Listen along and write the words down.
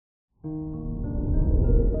Good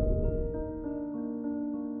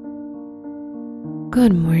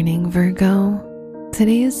morning, Virgo.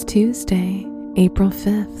 Today is Tuesday, April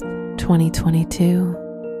 5th,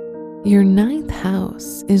 2022. Your ninth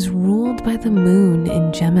house is ruled by the moon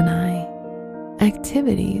in Gemini.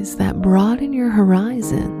 Activities that broaden your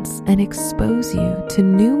horizons and expose you to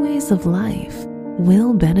new ways of life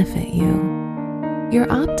will benefit you. You're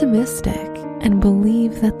optimistic and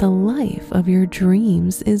believe that the life of your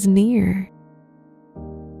dreams is near.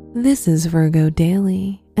 This is Virgo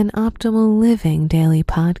Daily, an optimal living daily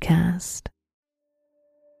podcast.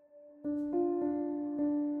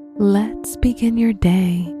 Let's begin your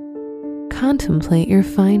day. Contemplate your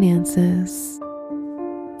finances.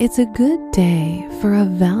 It's a good day for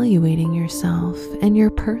evaluating yourself and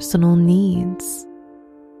your personal needs.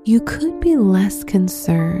 You could be less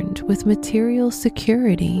concerned with material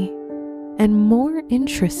security and more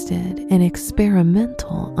interested in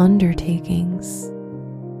experimental undertakings.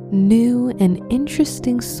 New and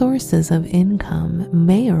interesting sources of income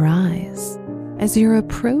may arise as your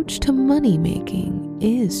approach to money-making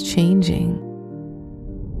is changing.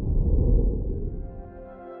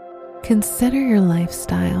 Consider your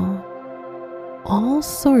lifestyle. All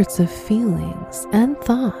sorts of feelings and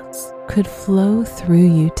thoughts could flow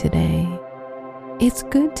through you today. It's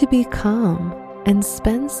good to be calm and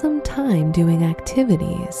spend some time doing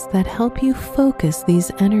activities that help you focus these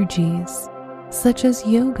energies, such as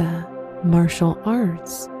yoga, martial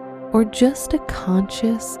arts, or just a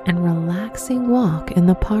conscious and relaxing walk in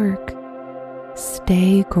the park.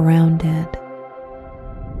 Stay grounded.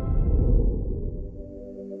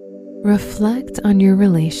 Reflect on your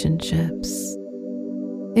relationships.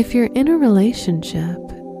 If you're in a relationship,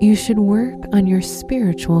 you should work on your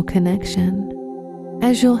spiritual connection,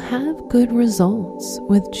 as you'll have good results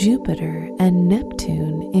with Jupiter and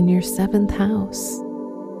Neptune in your 7th house.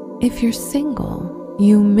 If you're single,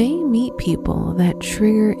 you may meet people that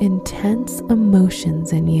trigger intense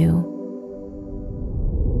emotions in you.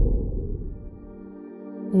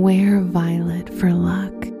 Wear violet for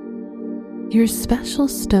luck. Your special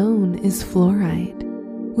stone is fluorite,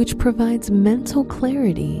 which provides mental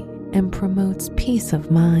clarity and promotes peace of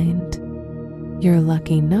mind. Your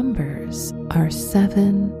lucky numbers are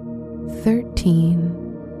 7,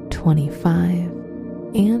 13, 25,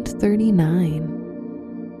 and 39.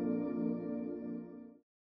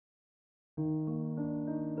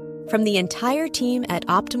 From the entire team at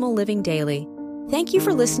Optimal Living Daily, thank you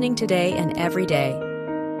for listening today and every day.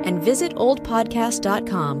 And visit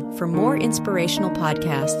oldpodcast.com for more inspirational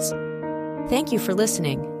podcasts. Thank you for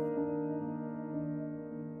listening.